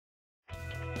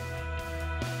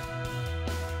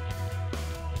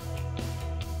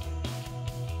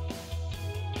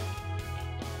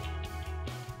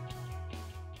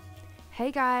Hey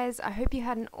guys, I hope you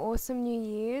had an awesome New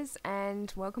Year's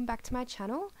and welcome back to my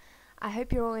channel. I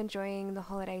hope you're all enjoying the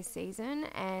holiday season,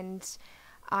 and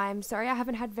I'm sorry I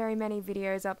haven't had very many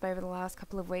videos up over the last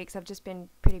couple of weeks. I've just been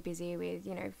pretty busy with,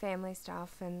 family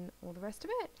stuff and all the rest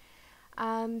of it.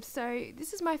 So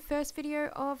this is my first video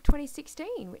of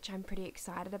 2016, which I'm pretty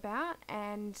excited about,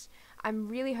 and I'm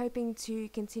really hoping to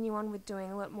continue on with doing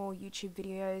a lot more YouTube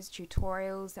videos,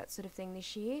 tutorials, that sort of thing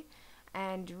this year,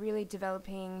 and really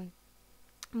developing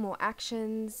more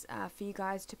actions for you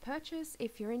guys to purchase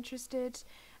if you're interested,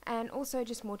 and also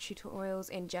just more tutorials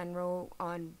in general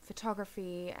on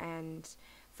photography and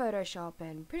Photoshop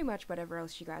and pretty much whatever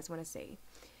else you guys want to see.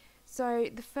 So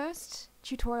the first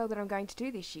tutorial that I'm going to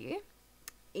do this year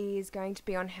is going to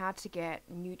be on how to get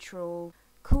neutral,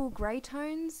 cool grey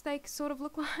tones they sort of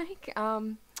look like.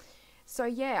 So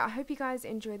yeah, I hope you guys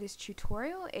enjoy this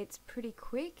tutorial. It's pretty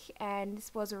quick, and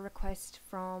this was a request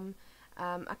from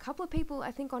a couple of people,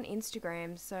 I think, on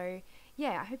Instagram. So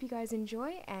yeah, I hope you guys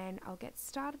enjoy, and I'll get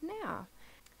started now.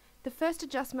 The first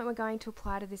adjustment we're going to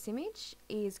apply to this image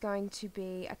is going to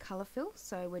be a color fill.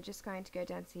 So we're just going to go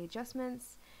down to the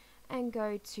adjustments and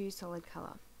go to solid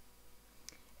color.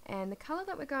 And the color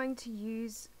that we're going to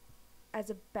use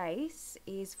as a base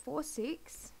is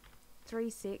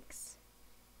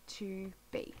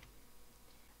 46362B.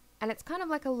 And it's kind of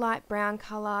like a light brown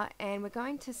color, and we're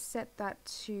going to set that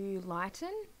to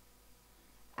lighten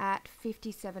at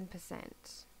 57%.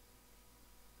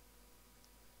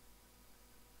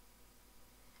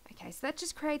 Okay, so that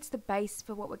just creates the base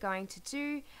for what we're going to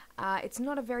do. It's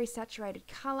not a very saturated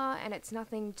color, and it's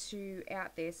nothing too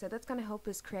out there, so that's going to help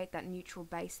us create that neutral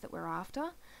base that we're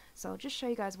after. So I'll just show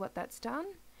you guys what that's done.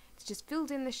 It's just filled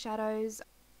in the shadows.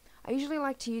 I usually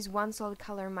like to use one solid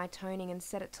color in my toning and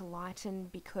set it to lighten,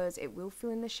 because it will fill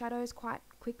in the shadows quite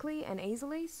quickly and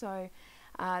easily, so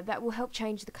that will help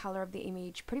change the color of the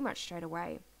image pretty much straight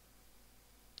away.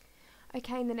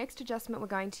 Okay, and the next adjustment we're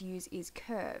going to use is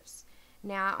curves.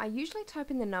 Now, I usually type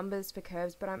in the numbers for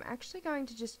curves, but I'm actually going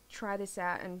to just try this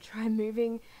out and try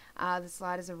moving the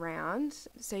sliders around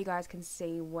so you guys can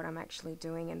see what I'm actually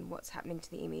doing and what's happening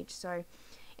to the image. So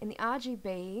in the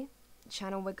RGB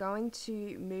channel, we're going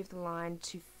to move the line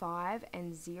to 5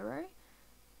 and 0.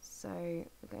 So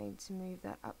we're going to move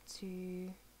that up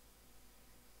to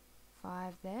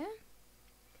 5 there.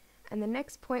 And the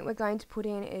next point we're going to put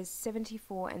in is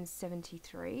 74 and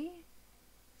 73.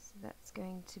 So that's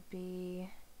going to be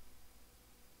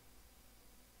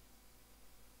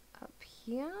up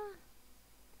here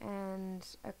and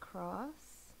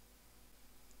across.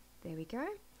 There we go.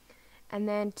 And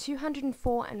then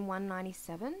 204 and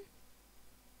 197.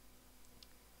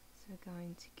 So we're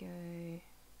going to go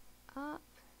up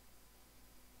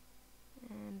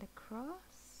and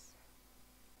across.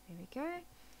 There we go.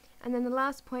 And then the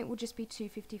last point will just be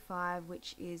 255,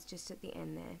 which is just at the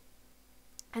end there.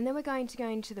 And then we're going to go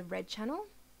into the red channel,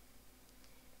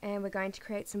 and we're going to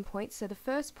create some points. So the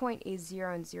first point is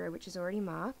 0 and 0, which is already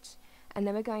marked. And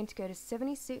then we're going to go to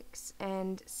 76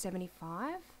 and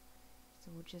 75. So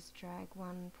we'll just drag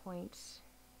one point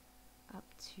up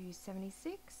to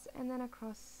 76 and then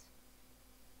across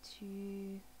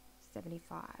to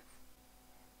 75.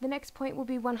 The next point will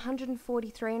be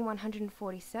 143 and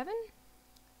 147.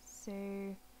 So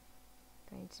going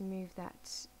to move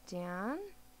that down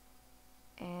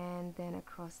and then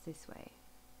across this way.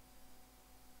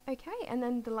 Okay, and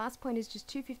then the last point is just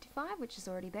 255, which is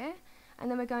already there.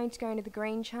 And then we're going to go into the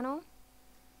green channel,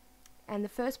 and the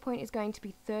first point is going to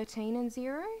be 13 and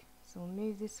 0. So we'll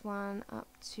move this one up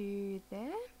to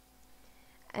there.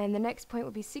 And the next point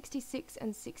will be 66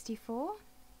 and 64.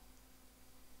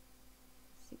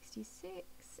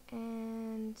 66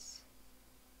 and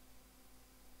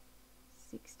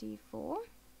 64.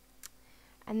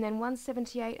 And then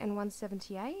 178 and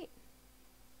 178.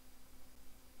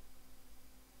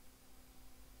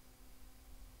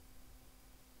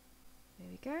 There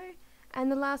we go. And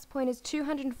the last point is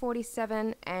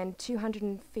 247 and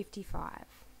 255.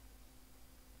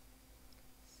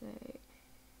 So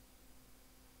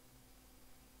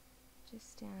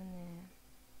just down there.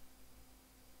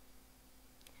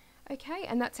 Okay,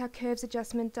 and that's our curves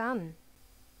adjustment done.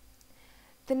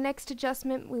 The next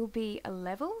adjustment will be a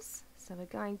levels. So we're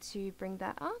going to bring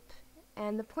that up,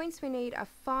 and the points we need are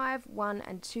 5, 1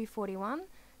 and 241.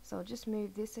 So I'll just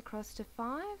move this across to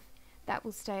 5. That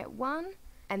will stay at 1,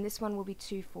 and this one will be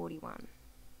 241.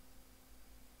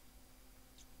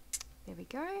 There we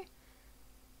go.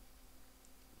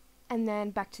 And then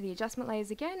back to the adjustment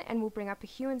layers again, and we'll bring up a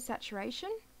hue and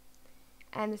saturation,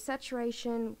 and the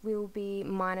saturation will be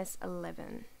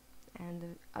 -11. and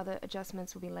the other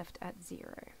adjustments will be left at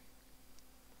 0.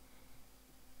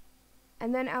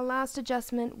 And then our last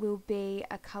adjustment will be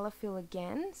a colour fill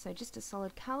again, so just a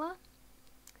solid colour.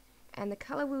 And the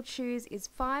colour we'll choose is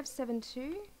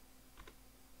 572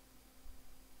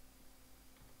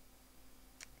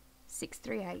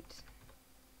 638.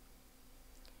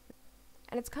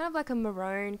 And it's kind of like a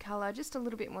maroon colour, just a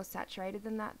little bit more saturated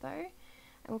than that though.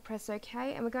 And we'll press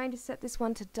OK, and we're going to set this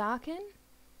one to darken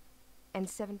and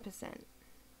 7%.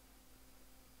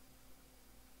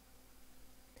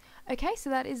 Okay, so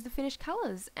that is the finished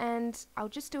colours, and I'll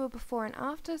just do a before and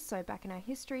after. So back in our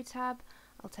history tab,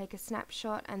 I'll take a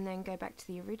snapshot and then go back to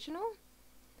the original.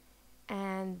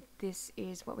 And this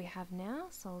is what we have now,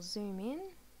 so I'll zoom in.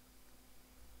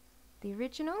 The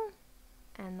original,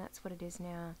 and that's what it is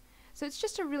now. So it's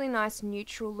just a really nice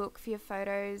neutral look for your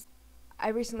photos. I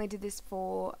recently did this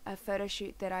for a photo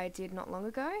shoot that I did not long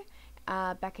ago,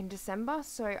 back in December,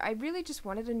 so I really just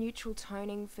wanted a neutral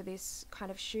toning for this kind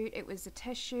of shoot. It was a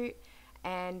test shoot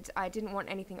and I didn't want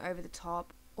anything over the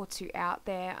top or too out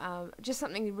there, just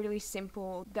something really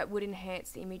simple that would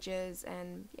enhance the images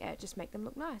and yeah, just make them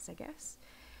look nice, I guess.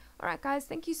 Alright guys,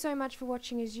 thank you so much for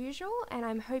watching as usual, and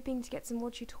I'm hoping to get some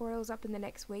more tutorials up in the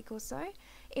next week or so.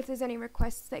 If there's any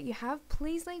requests that you have,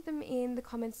 please leave them in the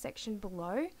comments section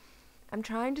below. I'm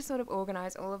trying to sort of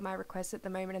organize all of my requests at the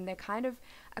moment, and they're kind of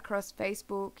across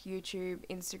Facebook, YouTube,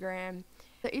 Instagram.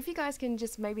 So if you guys can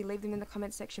just maybe leave them in the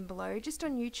comments section below, just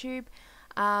on YouTube,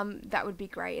 that would be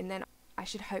great, and then I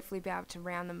should hopefully be able to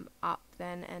round them up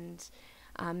then and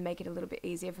make it a little bit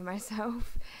easier for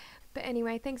myself. But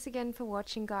anyway, thanks again for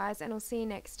watching guys, and I'll see you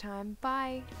next time.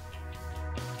 Bye!